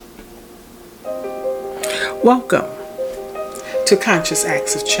Welcome to Conscious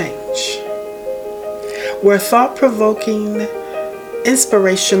Acts of Change, where thought-provoking,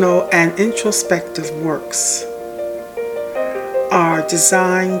 inspirational, and introspective works are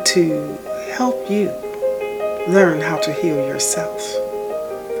designed to help you learn how to heal yourself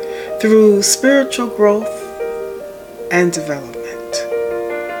through spiritual growth and development.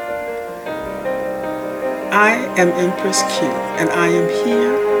 I am Empress Q, and I am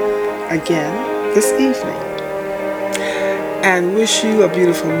here again this evening and wish you a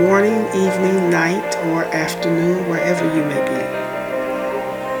beautiful morning, evening, night, or afternoon, wherever you may be.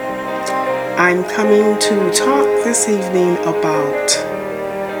 I'm coming to talk this evening about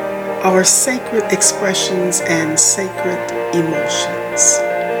our sacred expressions and sacred emotions.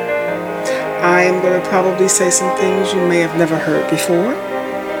 I am going to probably say some things you may have never heard before,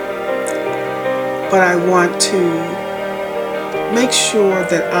 but I want to make sure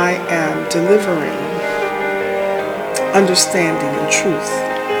that I am delivering understanding and truth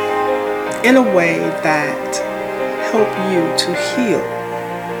in a way that help you to heal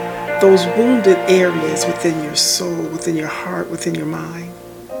those wounded areas within your soul, within your heart, within your mind.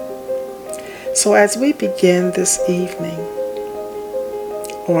 So as we begin this evening,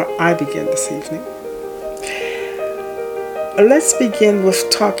 or I begin this evening, let's begin with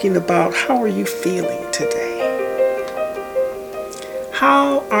talking about how are you feeling today?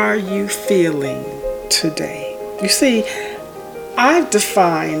 How are you feeling today? You see, I've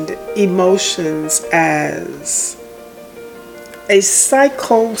defined emotions as a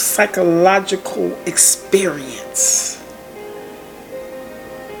psycho-physiological experience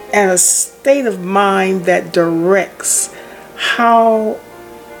and a state of mind that directs how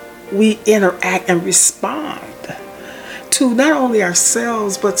we interact and respond to not only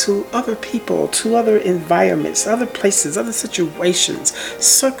ourselves, but to other people, to other environments, other places, other situations,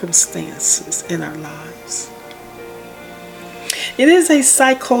 circumstances in our lives. It is a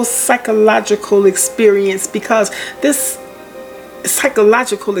psycho-physiological experience because this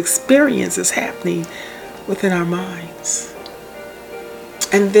psychological experience is happening within our minds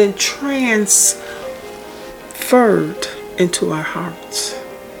and then transferred into our hearts.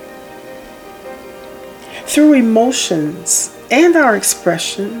 Through emotions and our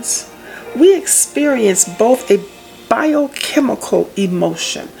expressions, we experience both a biochemical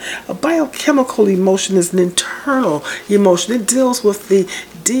emotion. A biochemical emotion is an internal emotion. It deals with the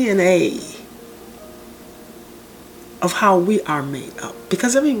DNA of how we are made up,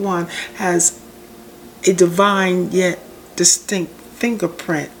 because everyone has a divine yet distinct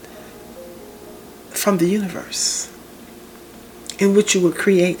fingerprint from the universe in which you were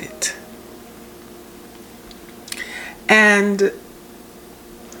created. And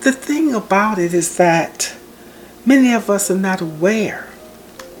the thing about it is that many of us are not aware.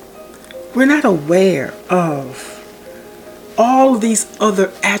 We're not aware of all of these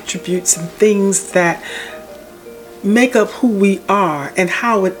other attributes and things that make up who we are and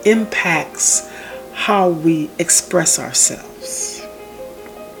how it impacts how we express ourselves.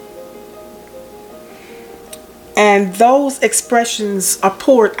 And those expressions are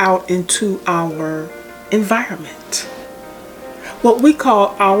poured out into our environment, what we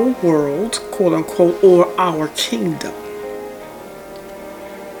call our world, quote unquote, or our kingdom,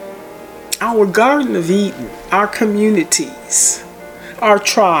 our Garden of Eden, our communities, our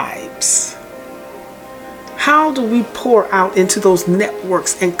tribes. How do we pour out into those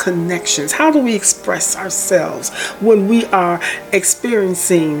networks and connections? How do we express ourselves when we are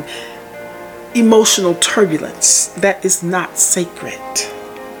experiencing emotional turbulence that is not sacred?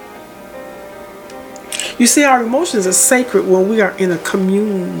 You see, our emotions are sacred when we are in a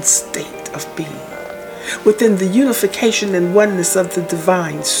commune state of being, within the unification and oneness of the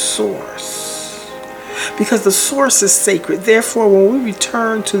divine source. Because the source is sacred. Therefore, when we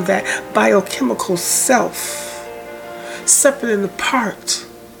return to that biochemical self, separate and apart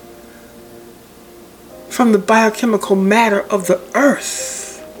from the biochemical matter of the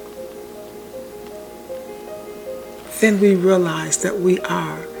earth, then we realize that we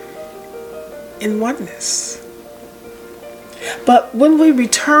are in oneness. But when we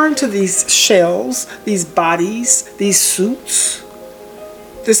return to these shells, these bodies, these suits,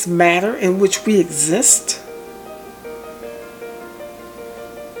 this matter in which we exist,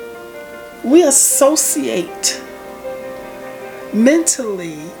 we associate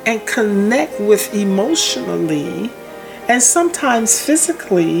mentally and connect with emotionally and sometimes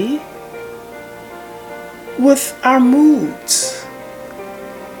physically with our moods,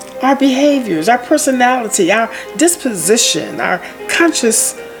 our behaviors, our personality, our disposition, our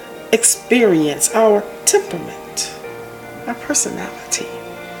conscious experience, our temperament, our personality.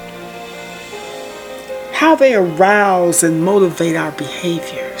 How how they arouse and motivate our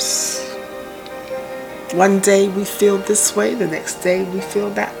behaviors. One day we feel this way, the next day we feel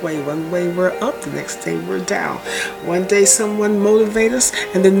that way. One way we're up, the next day we're down. One day someone motivates us,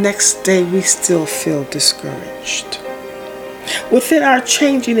 and the next day we still feel discouraged. Within our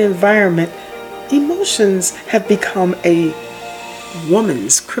changing environment, emotions have become a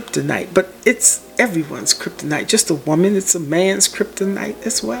woman's kryptonite, but it's everyone's kryptonite. Just a woman, it's a man's kryptonite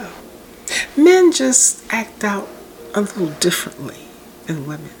as well. Men just act out a little differently than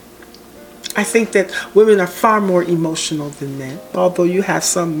women. I think that women are far more emotional than men, although you have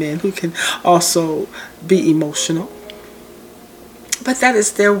some men who can also be emotional. But that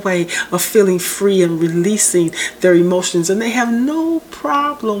is their way of feeling free and releasing their emotions, and they have no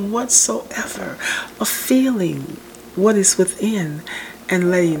problem whatsoever of feeling what is within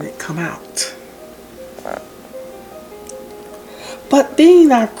and letting it come out. But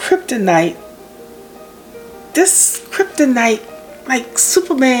being our kryptonite, this kryptonite, like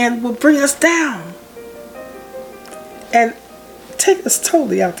Superman, will bring us down and take us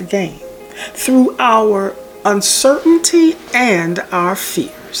totally out the game through our uncertainty and our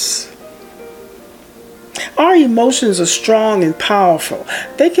fears. Our emotions are strong and powerful.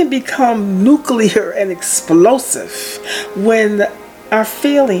 They can become nuclear and explosive when our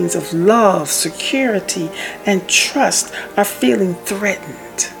feelings of love, security, and trust are feeling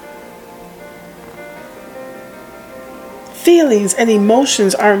threatened. Feelings and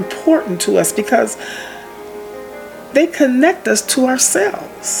emotions are important to us because they connect us to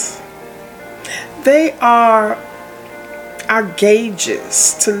ourselves. They are our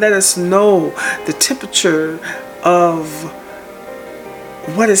gauges to let us know the temperature of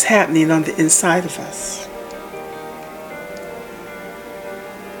what is happening on the inside of us.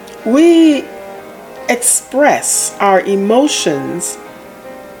 We express our emotions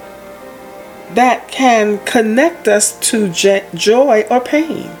that can connect us to joy or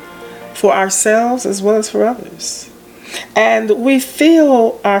pain for ourselves as well as for others. And we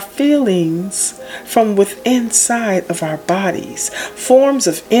feel our feelings from within inside of our bodies, forms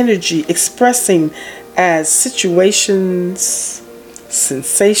of energy expressing as situations,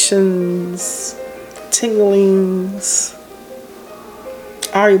 sensations, tinglings.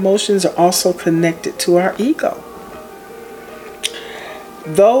 Our emotions are also connected to our ego.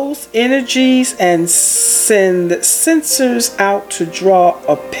 Those energies and send sensors out to draw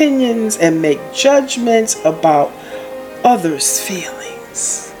opinions and make judgments about others'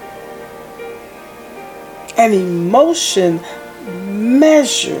 feelings. An emotion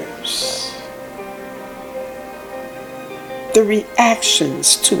measures the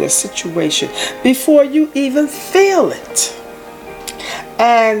reactions to a situation before you even feel it,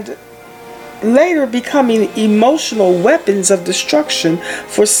 and later becoming emotional weapons of destruction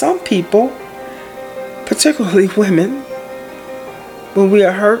for some people, particularly women. When we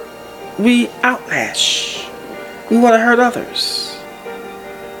are hurt, we outlash. We want to hurt others.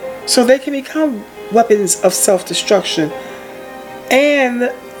 So they can become weapons of self-destruction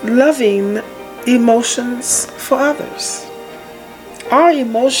and loving emotions for others. Our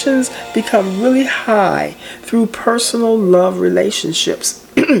emotions become really high through personal love relationships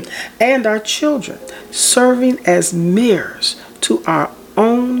and our children, serving as mirrors to our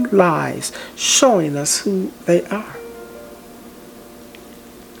own lives, showing us who they are.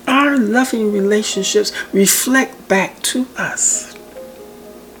 Our loving relationships reflect back to us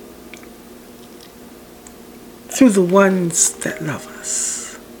through the ones that love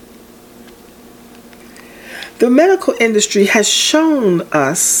us. The medical industry has shown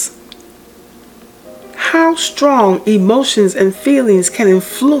us how strong emotions and feelings can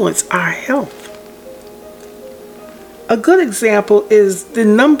influence our health. A good example is the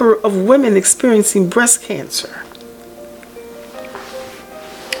number of women experiencing breast cancer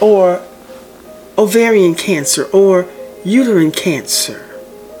or ovarian cancer or uterine cancer.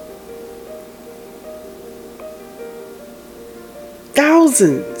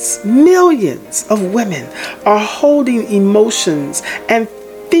 Thousands, millions of women are holding emotions and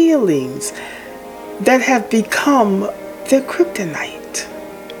feelings that have become their kryptonite.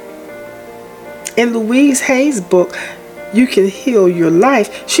 In Louise Hay's book, You Can Heal Your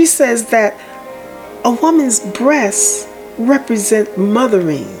Life, she says that a woman's breasts represent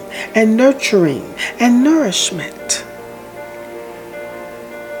mothering and nurturing and nourishment.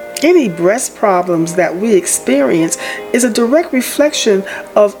 Any breast problems that we experience is a direct reflection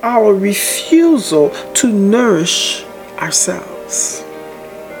of our refusal to nourish ourselves,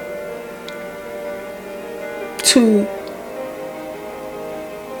 to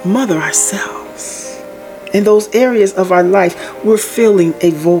mother ourselves. In those areas of our life, we're feeling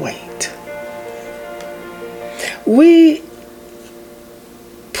a void. We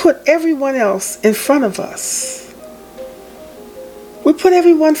put everyone else in front of us. We put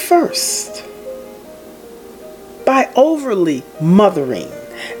everyone first by overly mothering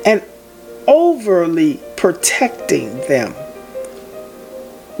and overly protecting them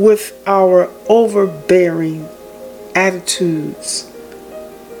with our overbearing attitudes,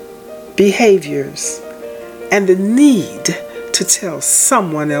 behaviors, and the need to tell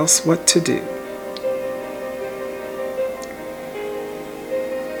someone else what to do.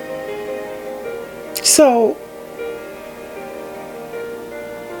 So,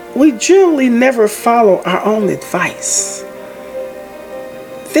 we generally never follow our own advice.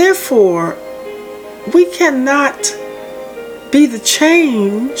 Therefore, we cannot be the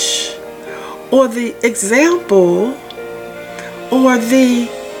change or the example or the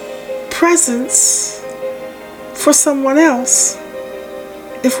presence for someone else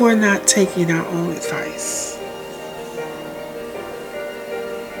if we're not taking our own advice.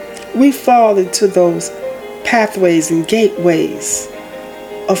 We fall into those pathways and gateways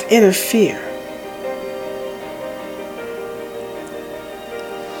of inner fear.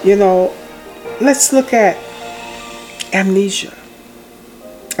 You know, let's look at amnesia.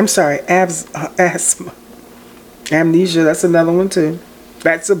 I'm sorry, asthma. Amnesia, that's another one too.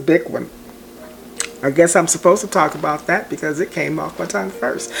 That's a big one. I guess I'm supposed to talk about that because it came off my tongue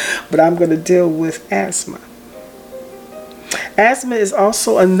first. But I'm going to deal with asthma. Asthma is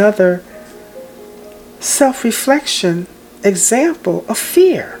also another self-reflection example of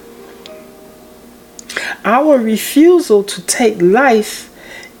fear. Our refusal to take life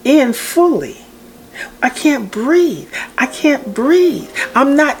in fully. I can't breathe. I can't breathe.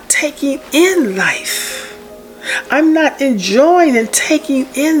 I'm not taking in life. I'm not enjoying and taking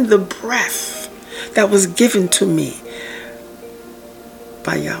in the breath that was given to me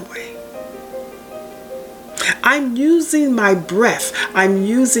by Yahweh. I'm using my breath. I'm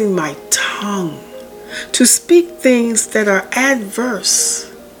using my tongue to speak things that are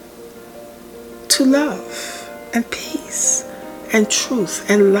adverse to love and peace and truth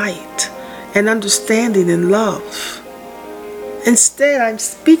and light and understanding and love. Instead, I'm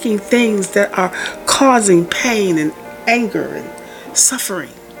speaking things that are causing pain and anger and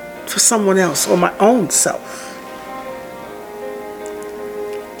suffering for someone else or my own self.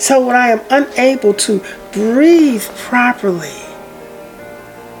 So when I am unable to breathe properly,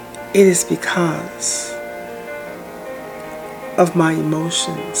 it is because of my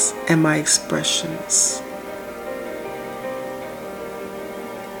emotions and my expressions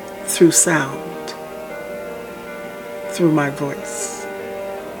through sound, through my voice.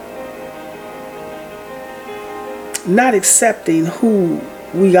 Not accepting who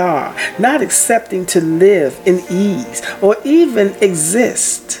we are, not accepting to live in ease or even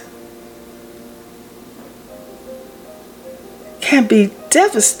exist can be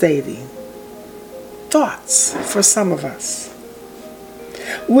devastating thoughts for some of us.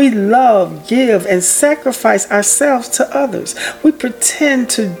 We love, give, and sacrifice ourselves to others. We pretend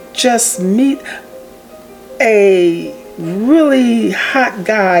to just meet a really hot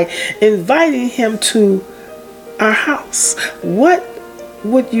guy, inviting him to our house. What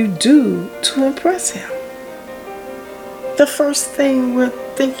would you do to impress him? The first thing we're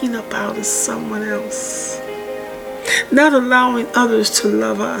thinking about is someone else. Not allowing others to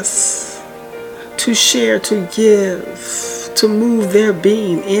love us, to share, to give, to move their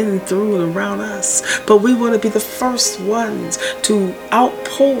being in, through, and around us. But we want to be the first ones to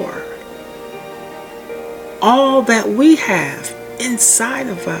outpour all that we have inside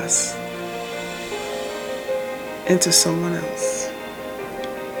of us into someone else.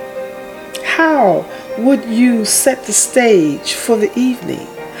 How would you set the stage for the evening?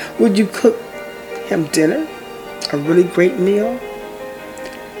 Would you cook him dinner? A really great meal?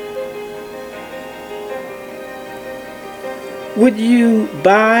 Would you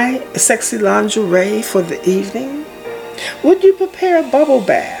buy sexy lingerie for the evening? Would you prepare a bubble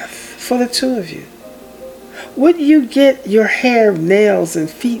bath for the two of you? Would you get your hair, nails, and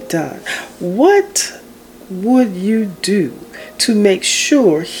feet done? What would you do to make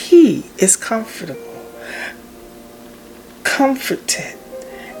sure he is comfortable, comforted,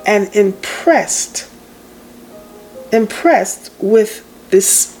 and impressed with this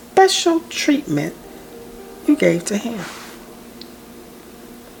special treatment you gave to him?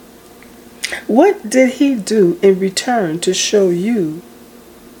 What did he do in return to show you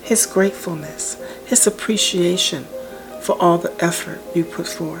his gratefulness, his appreciation for all the effort you put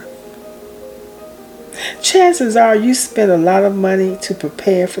forth? Chances are you spent a lot of money to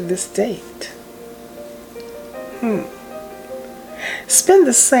prepare for this date. Spend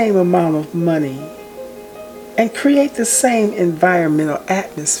the same amount of money and create the same environmental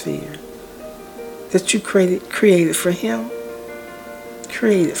atmosphere that you created for him,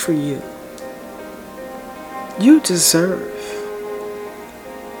 created for you. You deserve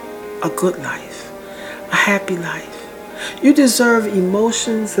a good life, a happy life. You deserve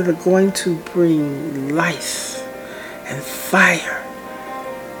emotions that are going to bring life and fire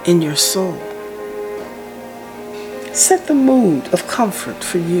in your soul. Set the mood of comfort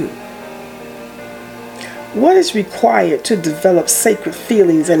for you. What is required to develop sacred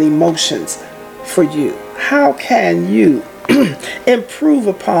feelings and emotions for you? How can you improve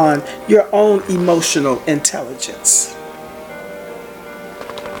upon your own emotional intelligence?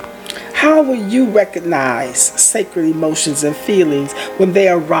 How will you recognize sacred emotions and feelings when they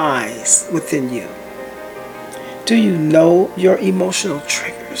arise within you? Do you know your emotional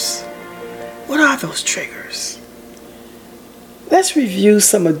triggers? What are those triggers? Let's review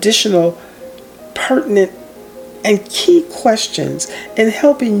some additional pertinent and key questions in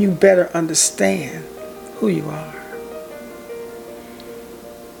helping you better understand who you are.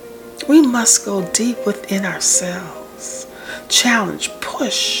 We must go deep within ourselves, challenge,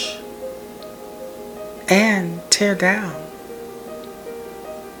 push, and tear down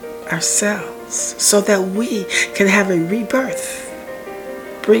ourselves so that we can have a rebirth,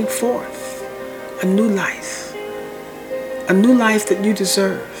 bring forth a new life that you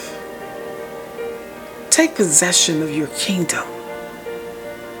deserve. Take possession of your kingdom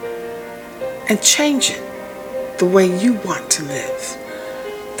and change it the way you want to live.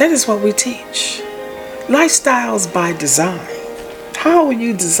 That is what we teach. Lifestyles by design. How will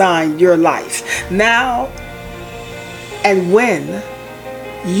you design your life? Now and when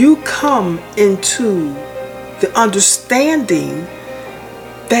you come into the understanding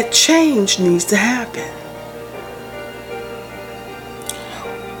that change needs to happen.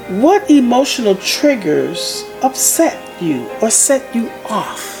 What emotional triggers upset you or set you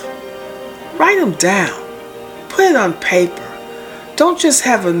off? Write them down. Put it on paper. Don't just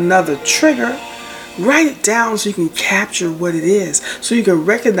have another trigger. Write it down so you can capture what it is, so you can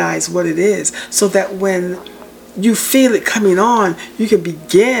recognize what it is, so that when you feel it coming on, you can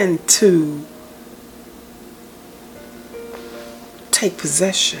begin to take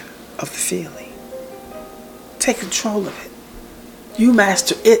possession of the feeling. Take control of it. You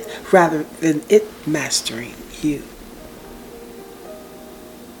master it rather than it mastering you.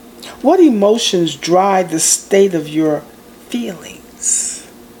 What emotions drive the state of your feelings,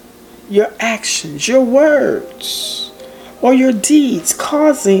 your actions, your words, or your deeds,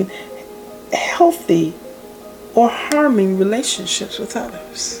 causing healthy or harming relationships with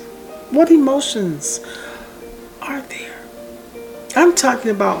others? What emotions are there? I'm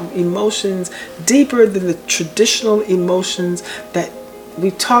talking about emotions deeper than the traditional emotions that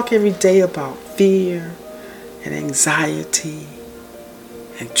we talk every day about: fear and anxiety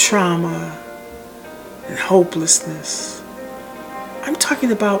and trauma and hopelessness. I'm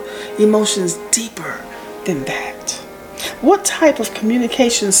talking about emotions deeper than that. What type of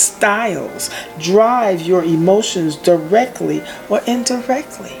communication styles drive your emotions directly or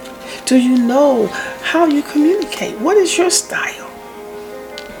indirectly? Do you know how you communicate? What is your style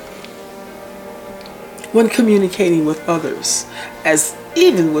when communicating with others, as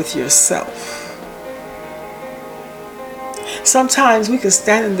even with yourself? Sometimes we can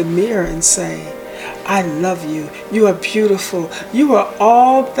stand in the mirror and say, I love you. You are beautiful. You are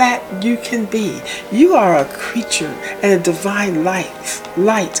all that you can be. You are a creature and a divine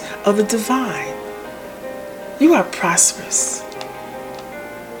light of the divine. You are prosperous.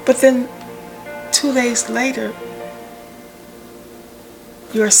 But then 2 days later,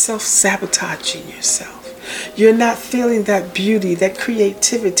 you are self-sabotaging yourself. You're not feeling that beauty, that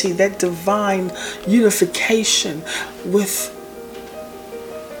creativity, that divine unification with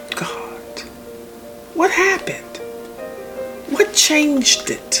God. What happened? What changed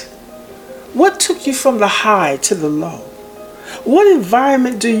it? What took you from the high to the low? What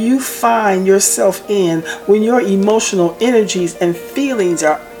environment do you find yourself in when your emotional energies and feelings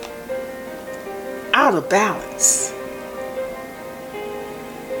are out of balance?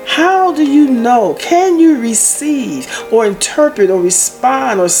 How do you know? Can you receive or interpret or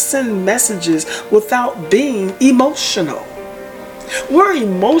respond or send messages without being emotional? We're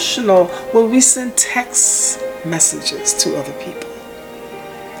emotional when we send text messages to other people.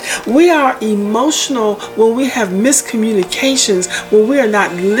 We are emotional when we have miscommunications, when we are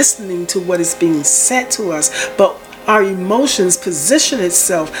not listening to what is being said to us, but our emotions position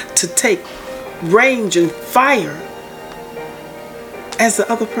itself to take range and fire as the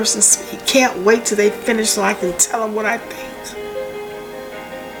other person speaks. Can't wait till they finish so I can tell them what I think.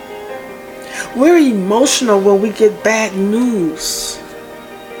 We're emotional when we get bad news.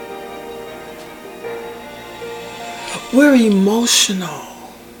 We're emotional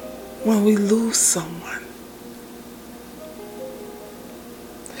when we lose someone.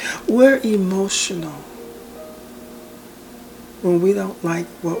 We're emotional when we don't like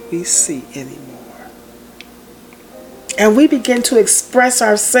what we see anymore. And we begin to express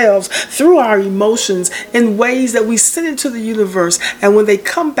ourselves through our emotions in ways that we send into the universe. And when they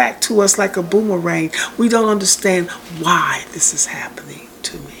come back to us like a boomerang, we don't understand why this is happening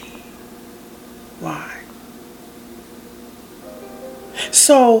to me. Why?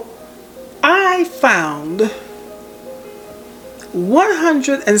 So I found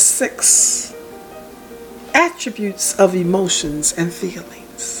 106 attributes of emotions and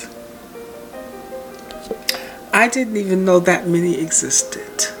feelings. I didn't even know that many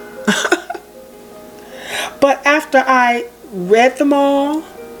existed. But after I read them all,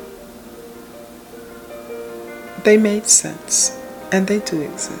 they made sense, and they do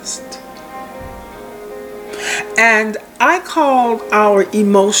exist. And I called our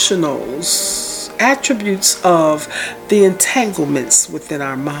emotionals attributes of the entanglements within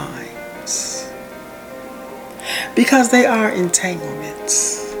our minds, because they are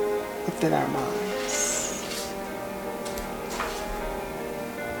entanglements within our minds.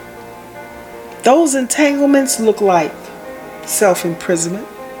 Those entanglements look like self-imprisonment,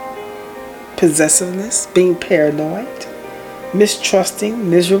 possessiveness, being paranoid, mistrusting,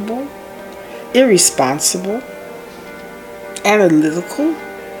 miserable, irresponsible, analytical,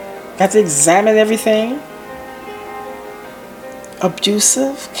 got to examine everything,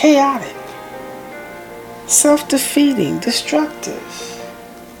 abusive, chaotic, self-defeating, destructive,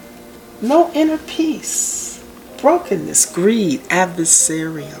 no inner peace, brokenness, greed,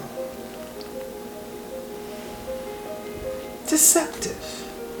 adversarial, deceptive,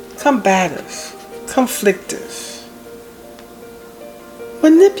 combative, conflictive,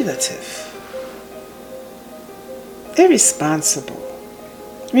 manipulative, irresponsible,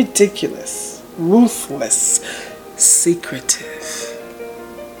 ridiculous, ruthless, secretive.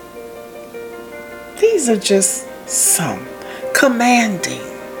 These are just some. Commanding,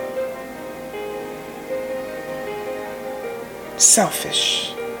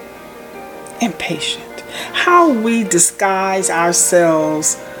 selfish, impatient. How we disguise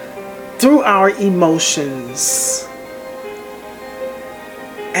ourselves through our emotions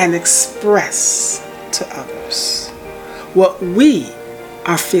and express to others what we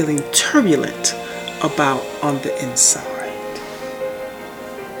are feeling turbulent about on the inside.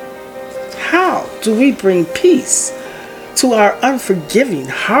 How do we bring peace to our unforgiving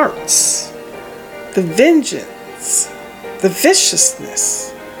hearts? The vengeance, the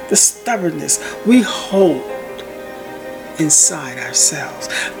viciousness, the stubbornness we hold inside ourselves.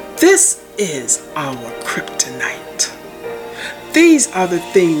 This is our krytonite. These are the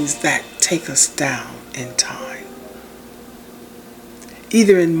things that take us down in time,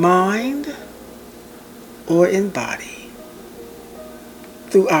 either in mind or in body,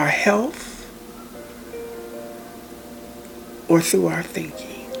 through our health or through our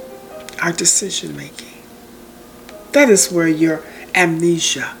thinking, our decision making. That is where your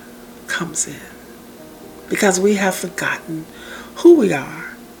amnesia comes in, because we have forgotten who we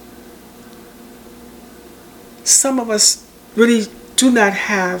are. Some of us really do not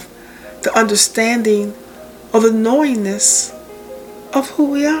have the understanding or the knowingness of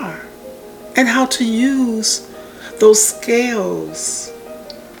who we are and how to use those scales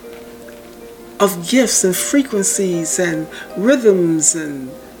of gifts and frequencies and rhythms and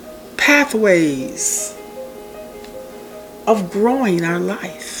pathways of growing our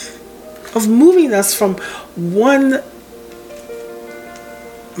life, of moving us from one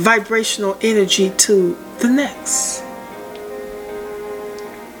vibrational energy to the next.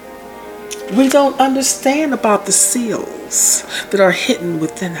 We don't understand about the seals that are hidden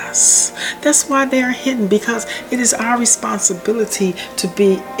within us. That's why they are hidden, because it is our responsibility to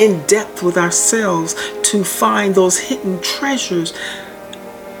be in depth with ourselves to find those hidden treasures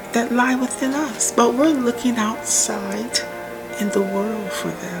that lie within us. But we're looking outside in the world for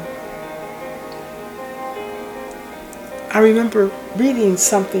them. I remember reading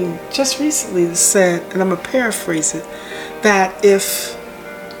something just recently that said, and I'm going to paraphrase it, that if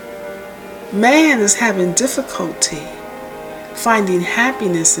man is having difficulty finding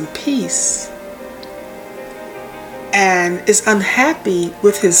happiness and peace and is unhappy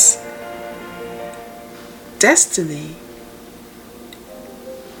with his destiny,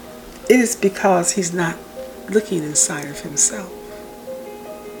 it is because he's not looking inside of himself.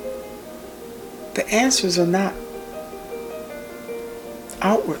 The answers are not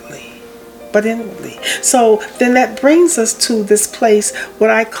outwardly. but inwardly. So then that brings us to this place, what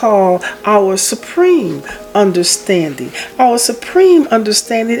I call our supreme understanding. Our supreme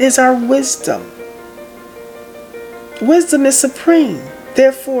understanding is our wisdom. Wisdom is supreme.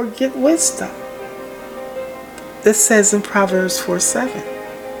 Therefore, get wisdom. This says in Proverbs 4:7.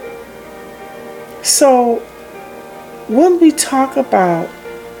 So, when we talk about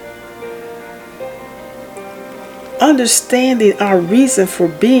understanding our reason for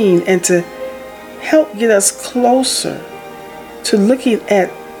being and to help get us closer to looking at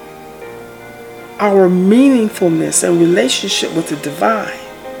our meaningfulness and relationship with the divine,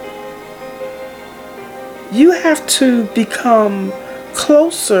 you have to become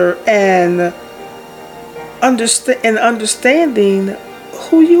closer and understanding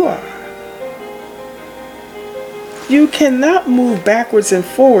who you are. You cannot move backwards and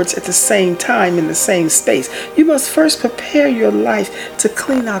forwards at the same time in the same space. You must first prepare your life to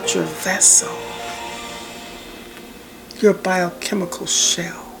clean out your vessel, your biochemical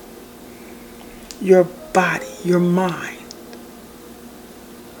shell, your body, your mind.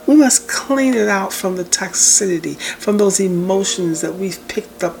 We must clean it out from the toxicity, from those emotions that we've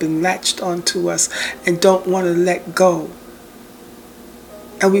picked up and latched onto us and don't want to let go.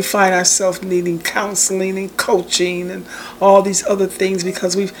 And we find ourselves needing counseling and coaching and all these other things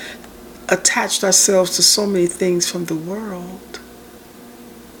because we've attached ourselves to so many things from the world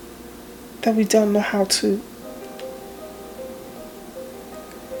that we don't know how to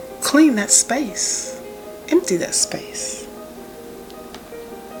clean that space, empty that space.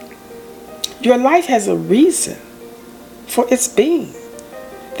 Your life has a reason for its being.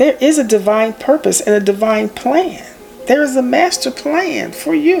 There is a divine purpose and a divine plan. There is a master plan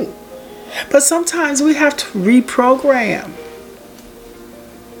for you. But sometimes we have to reprogram.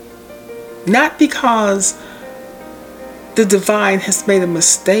 Not because the divine has made a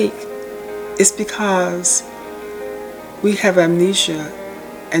mistake. It's because we have amnesia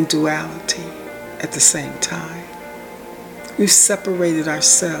and duality at the same time. We've separated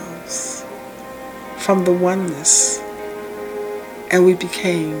ourselves from the oneness and we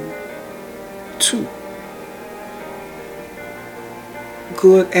became two.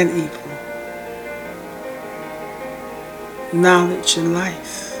 Good and evil, knowledge and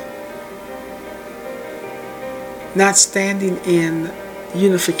life, not standing in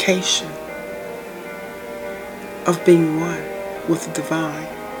unification of being one with the divine.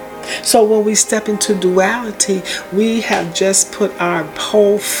 So when we step into duality, we have just put our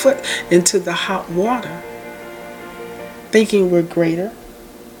whole foot into the hot water, thinking we're greater.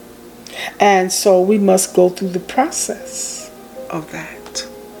 And so we must go through the process of that,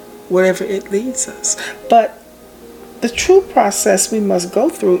 wherever it leads us. But the true process we must go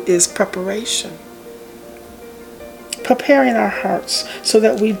through is preparation. Preparing our hearts so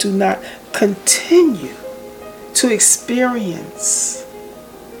that we do not continue to experience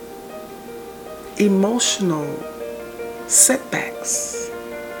emotional setbacks.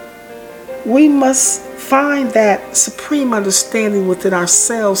 We must find that supreme understanding within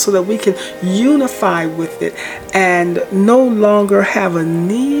ourselves so that we can unify with it and no longer have a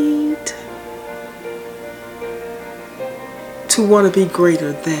need to want to be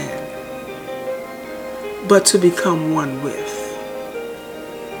greater than, but to become one with.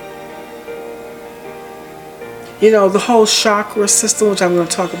 You know, the whole chakra system, which I'm going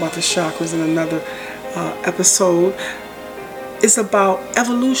to talk about the chakras in another episode, is about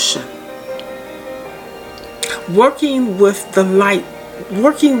evolution. Working with the light,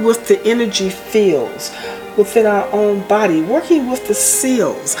 working with the energy fields within our own body, working with the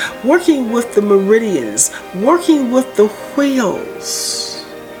seals, working with the meridians, working with the wheels,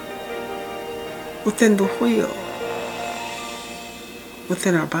 within the wheel,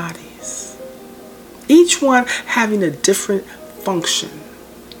 within our bodies. Each one having a different function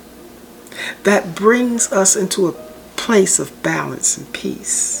that brings us into a place of balance and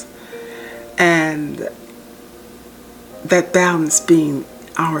peace. And that balance being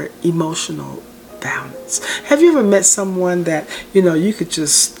our emotional balance. Have you ever met someone that, you know, you could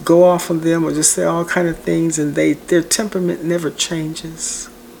just go off on them or just say all kind of things and their temperament never changes?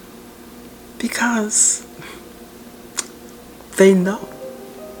 Because they know.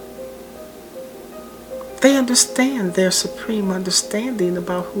 They understand their supreme understanding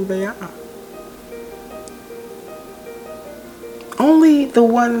about who they are. Only the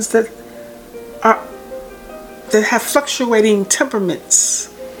ones that have fluctuating temperaments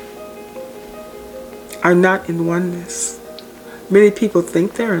are not in oneness. Many people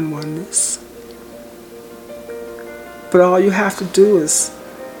think they're in oneness. But all you have to do is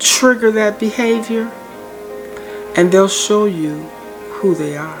trigger that behavior and they'll show you who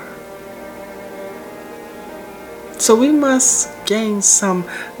they are. So we must gain some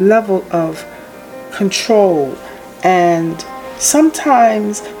level of control, and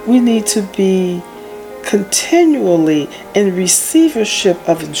sometimes we need to be continually in receivership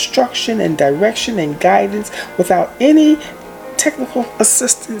of instruction and direction and guidance without any technical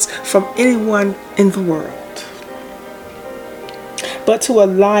assistance from anyone in the world, but to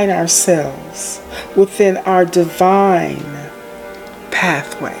align ourselves within our divine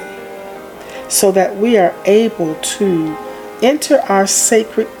pathway so that we are able to enter our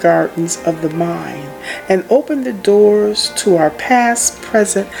sacred gardens of the mind and open the doors to our past,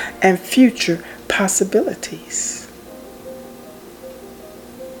 present, and future possibilities.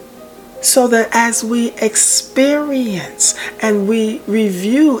 So that as we experience and we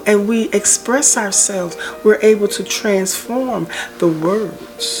review and we express ourselves, we're able to transform the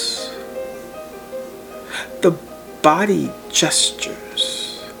words, the body gestures,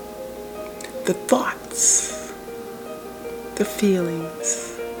 the thoughts, the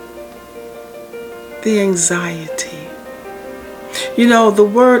feelings, the anxiety. You know, the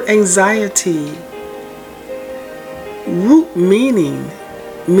word anxiety, root meaning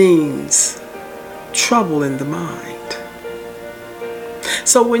means trouble in the mind.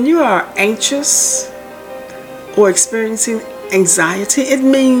 So when you are anxious or experiencing anxiety, it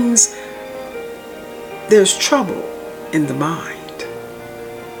means there's trouble in the mind.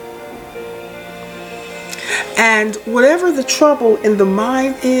 And whatever the trouble in the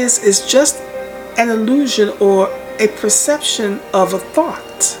mind is just an illusion or a perception of a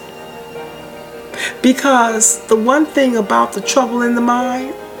thought. Because the one thing about the trouble in the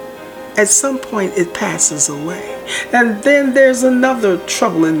mind, at some point it passes away. And then there's another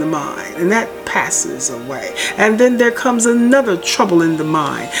trouble in the mind, and that passes away. And then there comes another trouble in the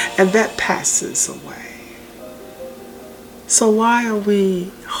mind, and that passes away. So why are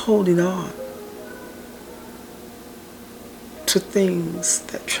we holding on to things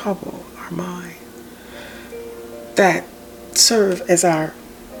that trouble our mind, that serve as our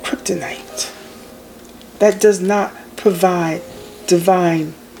krytonite, that does not provide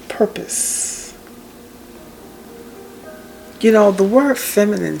divine purpose? You know, the word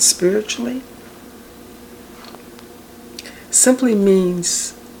feminine spiritually simply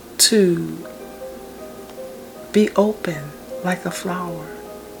means to be open like a flower.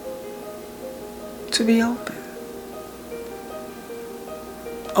 To be open.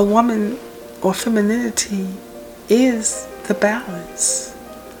 A woman or femininity is the balance.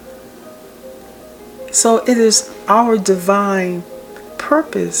 So it is our divine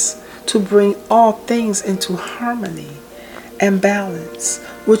purpose to bring all things into harmony and balance,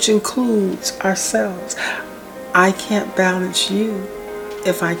 which includes ourselves. I can't balance you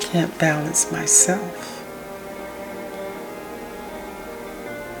if I can't balance myself.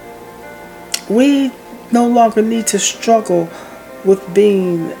 We no longer need to struggle with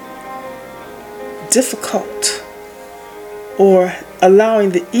being difficult or allowing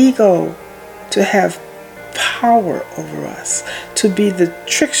the ego to have power over us, to be the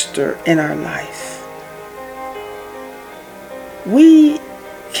trickster in our life. We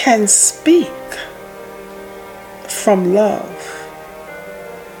can speak from love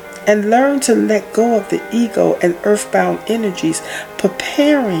and learn to let go of the ego and earthbound energies,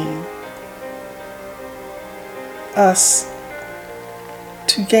 preparing us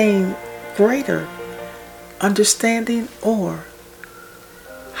to gain greater understanding or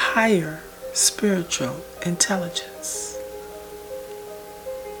higher spiritual intelligence.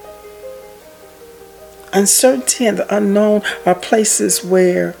 Uncertainty and the unknown are places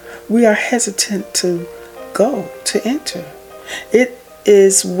where we are hesitant to go, to enter. It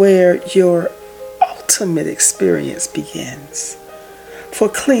is where your ultimate experience begins for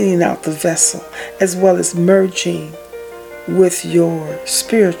cleaning out the vessel, as well as merging with your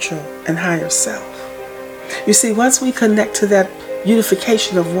spiritual and higher self. You see, once we connect to that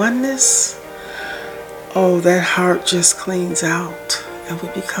unification of oneness, oh, that heart just cleans out and we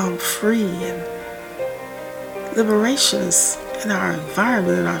become free, and liberation is in our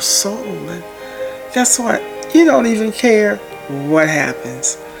environment, in our soul. And guess what? You don't even care what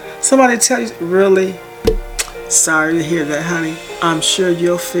happens. Somebody tell you, really? Sorry to hear that, honey. I'm sure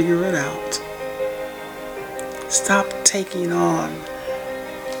you'll figure it out. Stop taking on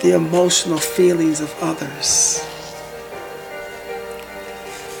the emotional feelings of others.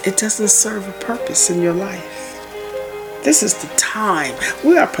 It doesn't serve a purpose in your life. This is the time.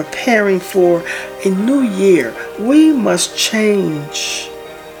 We are preparing for a new year. We must change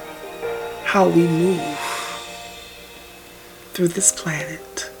how we move through this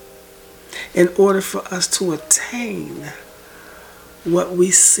planet in order for us to attain what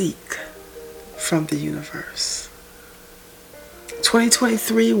we seek from the universe.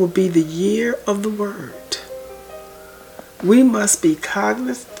 2023 will be the year of the word. We must be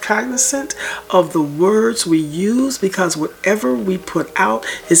cognizant of the words we use, because whatever we put out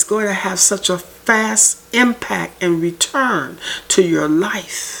is going to have such a fast impact and return to your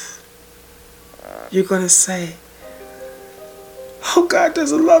life. You're going to say, oh, God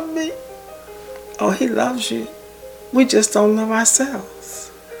doesn't love me. Oh, He loves you. We just don't love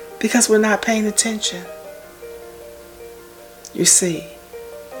ourselves because we're not paying attention. You see,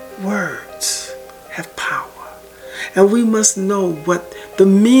 words have power. And we must know what the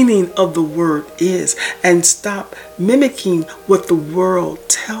meaning of the word is and stop mimicking what the world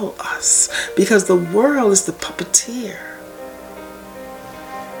tells us, because the world is the puppeteer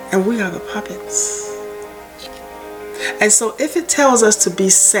and we are the puppets. And so if it tells us to be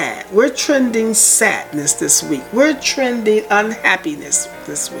sad, we're trending sadness this week. We're trending unhappiness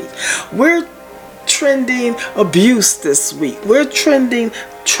this week. We're trending abuse this week. We're trending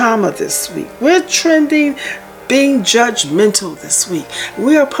trauma this week. We're trending being judgmental this week.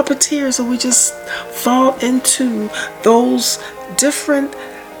 We are puppeteers, and we just fall into those different,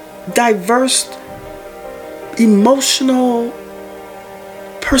 diverse, emotional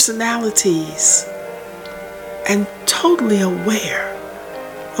personalities and totally aware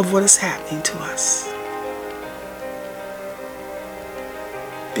of what is happening to us.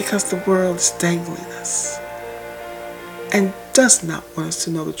 Because the world is dangling us and does not want us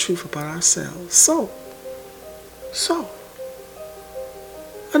to know the truth about ourselves. So,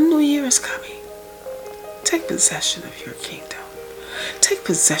 a new year is coming. Take possession of your kingdom. Take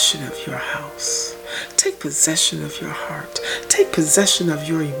possession of your house. Take possession of your heart. Take possession of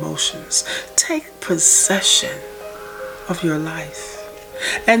your emotions. Take possession of your life.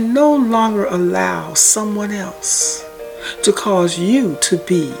 And no longer allow someone else to cause you to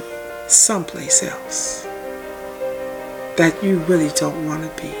be someplace else that you really don't want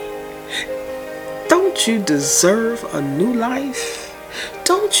to be. Don't you deserve a new life?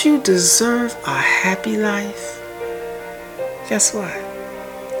 Don't you deserve a happy life? Guess what?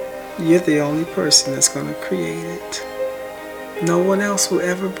 You're the only person that's going to create it. No one else will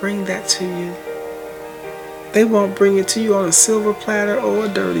ever bring that to you. They won't bring it to you on a silver platter or a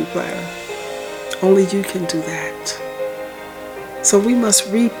dirty platter. Only you can do that. So we must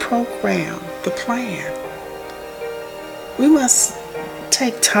reprogram the plan. We must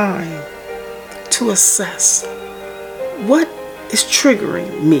take time to assess what is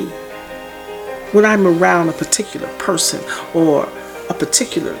triggering me when I'm around a particular person or a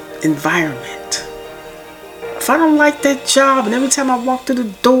particular environment. If I don't like that job and every time I walk through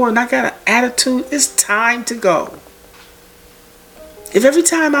the door and I got an attitude, it's time to go. If every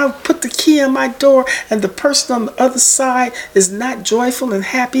time I put the key in my door and the person on the other side is not joyful and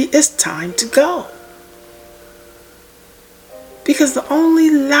happy, it's time to go. Because the only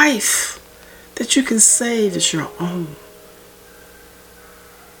life that you can save is your own.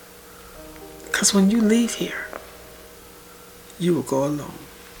 Because when you leave here, you will go alone.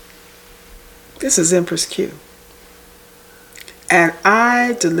 This is Empress Q. And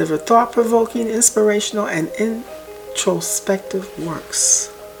I deliver thought-provoking, inspirational, and introspective works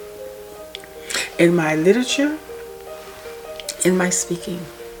in my literature, in my speaking.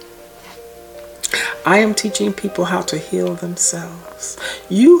 I am teaching people how to heal themselves.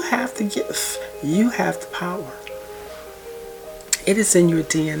 You have the gift. You have the power. It is in your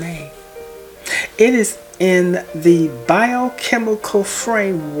DNA. It is in the biochemical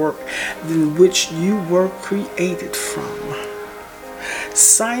framework in which you were created from.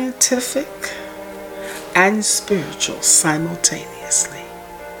 Scientific and spiritual simultaneously.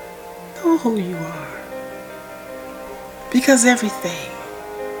 Know who you are. Because everything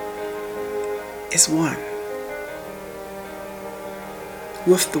is one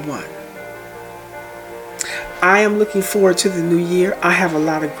with the one. I am looking forward to the new year. I have a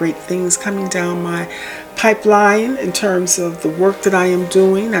lot of great things coming down my pipeline in terms of the work that I am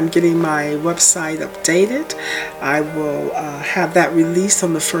doing. I'm getting my website updated. I will have that released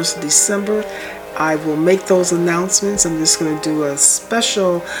on the 1st of December. I will make those announcements. I'm just going to do a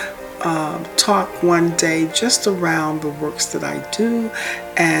special talk one day just around the works that I do,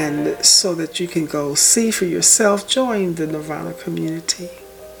 and so that you can go see for yourself, join the Nirvana community.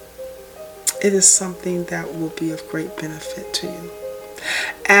 It is something that will be of great benefit to you.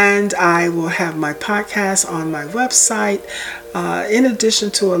 And I will have my podcast on my website, in addition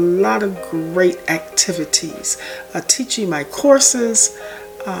to a lot of great activities, teaching my courses,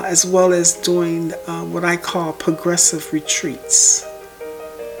 as well as doing what I call progressive retreats,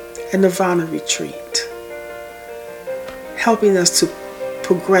 a Nirvana retreat, helping us to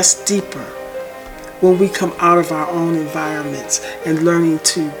progress deeper when we come out of our own environments and learning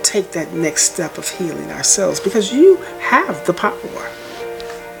to take that next step of healing ourselves, because you have the power.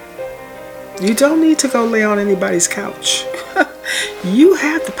 You don't need to go lay on anybody's couch. You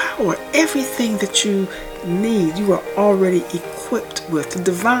have the power. Everything that you need, you are already equipped with. The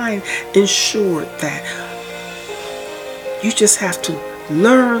divine ensured that. You just have to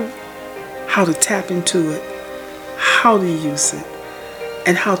learn how to tap into it, how to use it,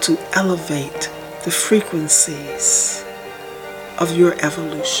 and how to elevate the frequencies of your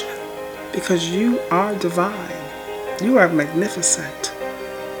evolution. Because you are divine. You are magnificent.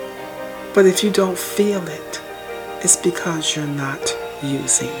 But if you don't feel it, it's because you're not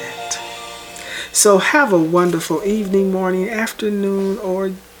using it. So have a wonderful evening, morning, afternoon,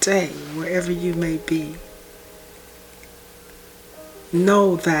 or day, wherever you may be.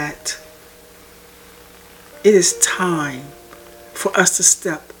 Know that it is time for us to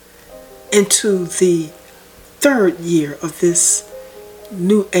step into the 3rd year of this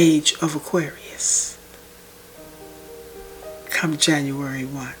new age of Aquarius. Come January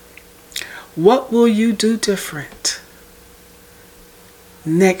 1. What will you do different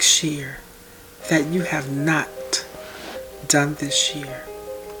next year that you have not done this year?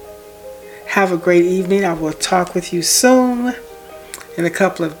 Have a great evening. I will talk with you soon. In a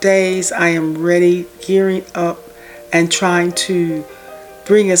couple of days, I am ready, gearing up, and trying to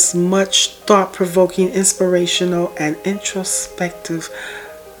bring as much thought-provoking, inspirational, and introspective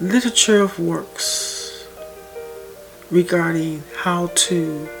literature of works regarding how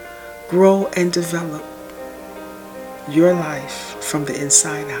to grow and develop your life from the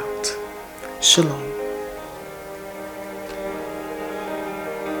inside out. Shalom.